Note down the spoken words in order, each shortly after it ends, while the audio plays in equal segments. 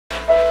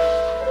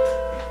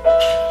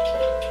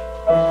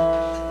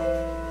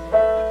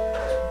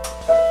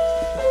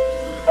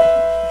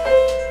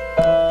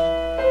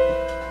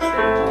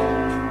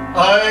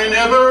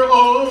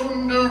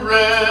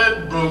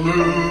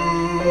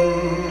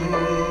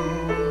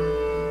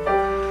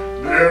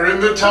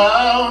the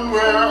town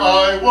where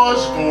I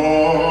was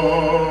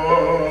born,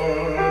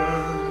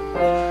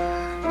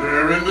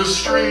 there in the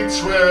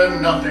streets where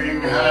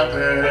nothing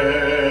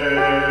happened,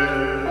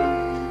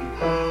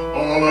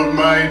 all of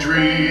my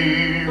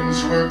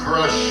dreams were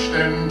crushed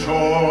and torn.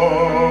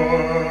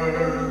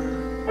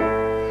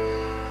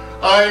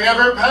 I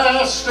never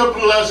passed a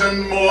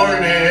pleasant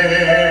morning,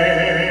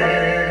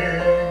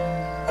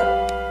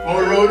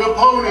 or rode a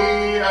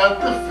pony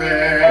at the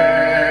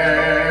fair.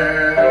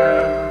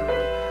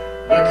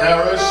 The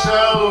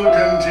carousel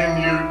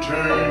continued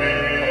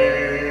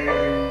turning,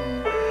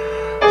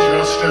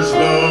 just as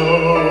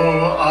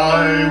though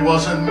I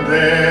wasn't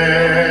there.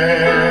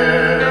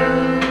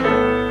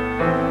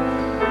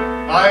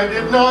 I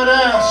did not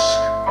ask,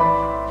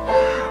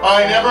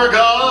 I never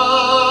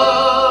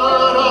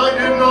got, I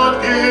did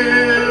not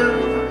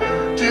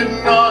give, did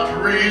not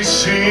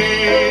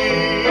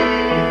receive.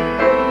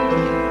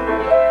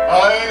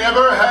 I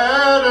never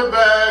had a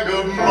bag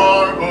of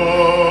marbles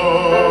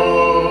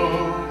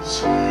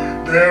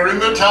there in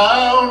the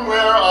town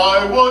where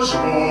I was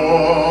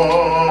born.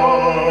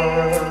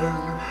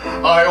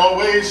 I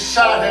always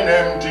sat in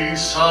empty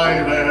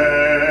silence,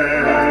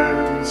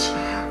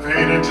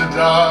 fated to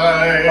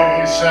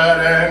die, sad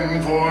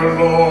and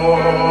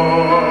forlorn.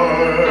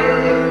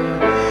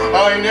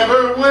 I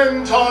never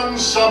went on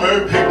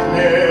summer picnics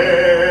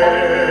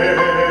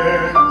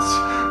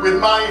with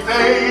my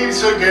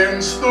face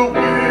against the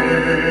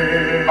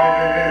wind.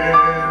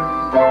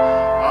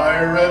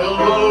 I read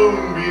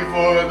alone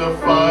before the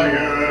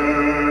fire.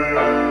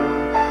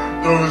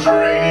 Those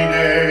rainy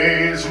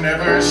days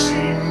never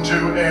seemed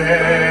to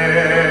end.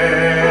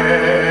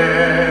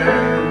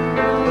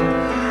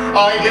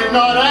 I did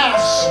not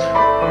ask,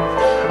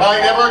 I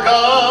never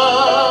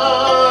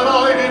got,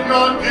 I did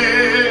not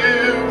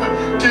give,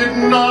 did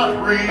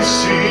not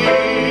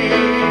receive.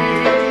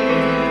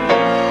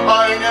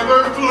 I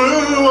never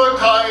flew a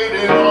kite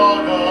in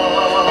autumn,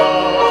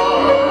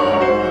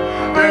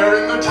 there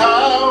in the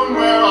town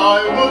where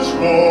I was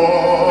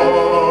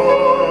born.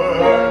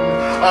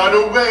 I'd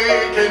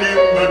awaken in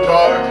the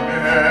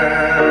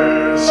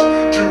darkness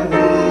to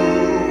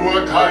woo a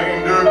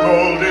kinder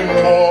golden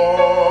morn.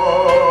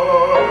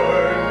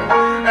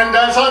 And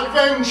as I'd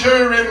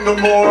venture in the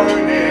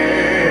morning,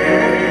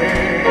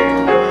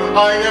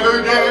 I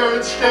never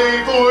dared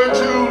stay for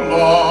too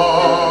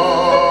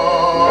long,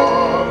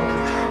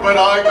 but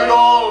I could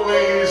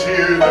always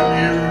hear the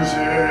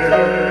music,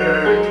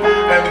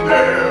 and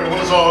there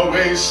was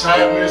always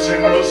sadness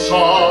in the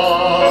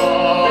song.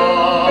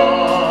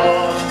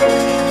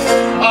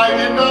 I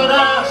did not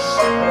ask,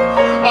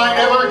 I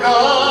never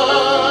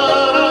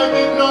got, I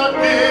did not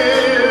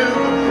give,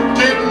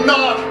 did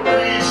not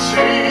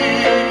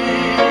receive,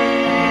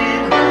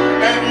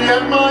 and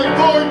yet my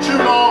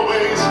fortune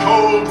always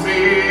told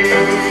me,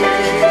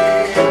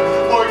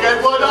 forget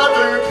what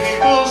other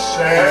people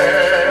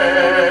said,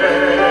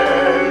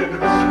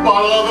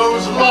 while all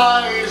those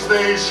lies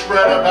they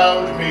spread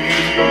about me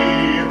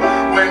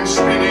went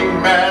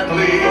spinning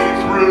madly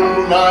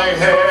through my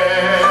head.